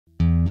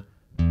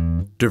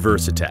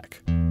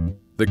DiversiTech,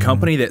 the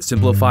company that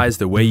simplifies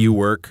the way you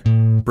work,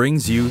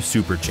 brings you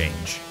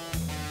SuperChange.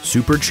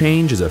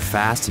 SuperChange is a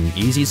fast and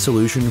easy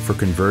solution for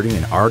converting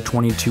an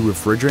R22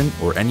 refrigerant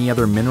or any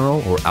other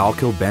mineral or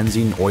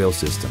alkylbenzene oil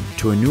system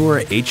to a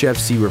newer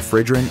HCFC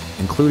refrigerant,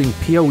 including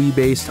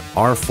POE-based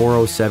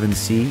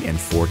R407C and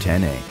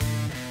 410A.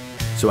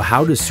 So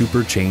how does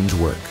SuperChange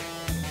work?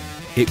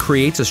 It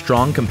creates a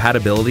strong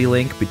compatibility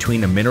link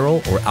between a mineral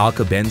or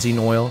alkylbenzene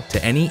oil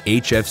to any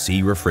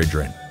HCFC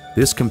refrigerant.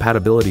 This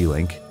compatibility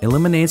link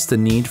eliminates the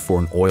need for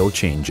an oil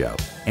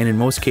changeout, and in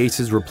most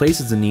cases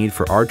replaces the need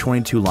for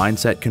R22 line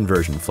set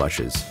conversion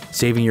flushes,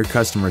 saving your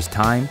customers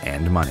time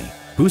and money,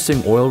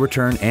 boosting oil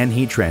return and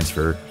heat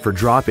transfer for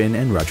drop-in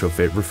and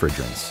retrofit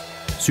refrigerants.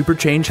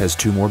 SuperChange has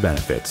two more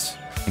benefits,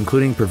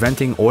 including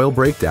preventing oil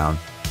breakdown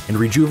and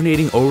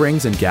rejuvenating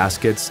O-rings and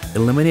gaskets,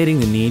 eliminating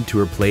the need to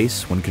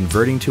replace when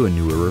converting to a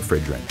newer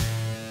refrigerant.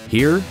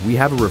 Here, we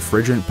have a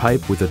refrigerant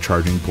pipe with a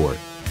charging port.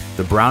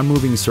 The brown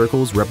moving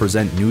circles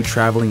represent new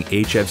traveling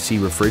HCFC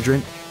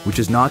refrigerant, which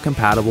is not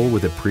compatible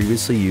with a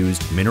previously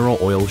used mineral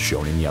oil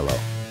shown in yellow.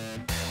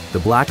 The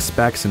black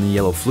specks in the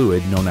yellow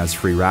fluid, known as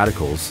free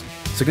radicals,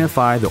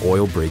 signify the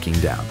oil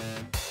breaking down.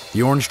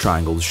 The orange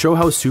triangles show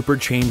how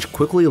SuperChange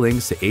quickly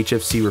links the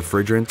HCFC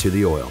refrigerant to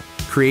the oil,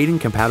 creating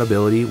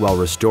compatibility while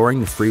restoring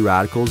the free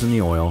radicals in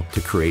the oil to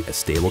create a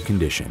stable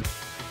condition.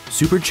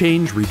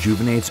 SuperChange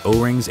rejuvenates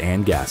O-rings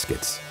and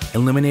gaskets,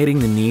 eliminating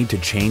the need to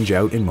change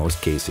out in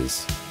most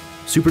cases.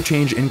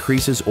 SuperChange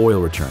increases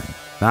oil return,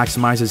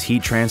 maximizes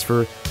heat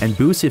transfer, and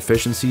boosts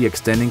efficiency,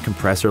 extending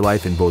compressor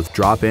life in both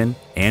drop-in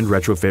and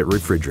retrofit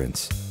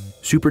refrigerants.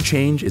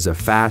 SuperChange is a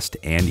fast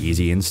and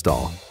easy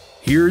install.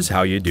 Here's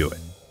how you do it.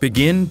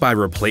 Begin by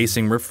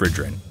replacing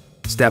refrigerant.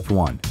 Step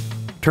 1.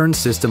 Turn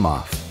system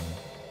off.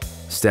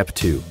 Step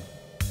 2.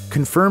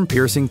 Confirm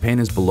piercing pin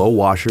is below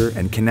washer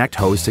and connect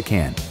hose to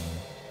can.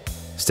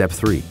 Step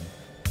 3.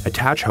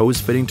 Attach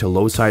hose fitting to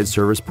low side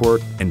service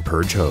port and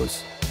purge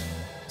hose.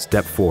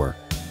 Step 4.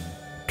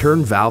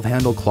 Turn valve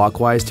handle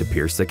clockwise to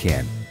pierce the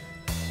can.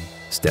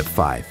 Step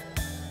 5.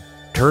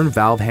 Turn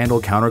valve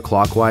handle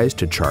counterclockwise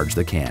to charge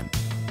the can.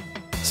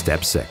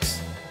 Step 6.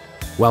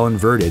 While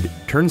inverted,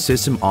 turn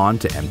system on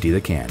to empty the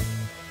can.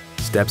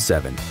 Step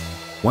 7.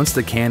 Once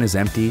the can is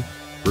empty,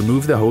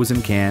 remove the hose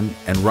and can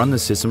and run the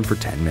system for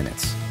 10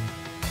 minutes.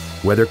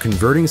 Whether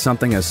converting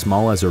something as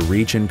small as a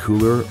reach-in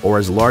cooler or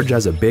as large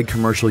as a big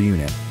commercial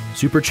unit,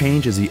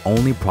 SuperChange is the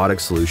only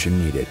product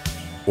solution needed.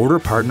 Order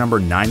part number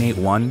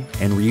 981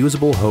 and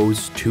reusable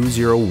hose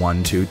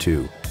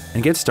 20122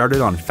 and get started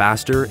on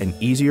faster and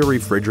easier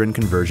refrigerant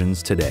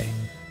conversions today.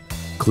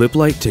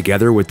 ClipLight,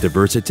 together with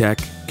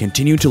DiversiTech,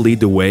 continue to lead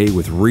the way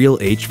with real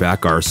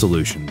HVAC-R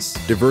solutions.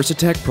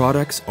 DiversiTech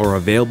products are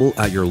available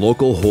at your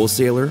local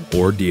wholesaler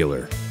or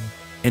dealer.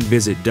 And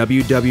visit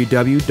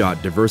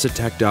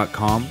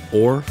www.diversitech.com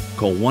or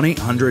call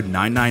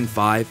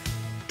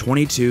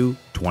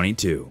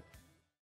 1-800-995-2222.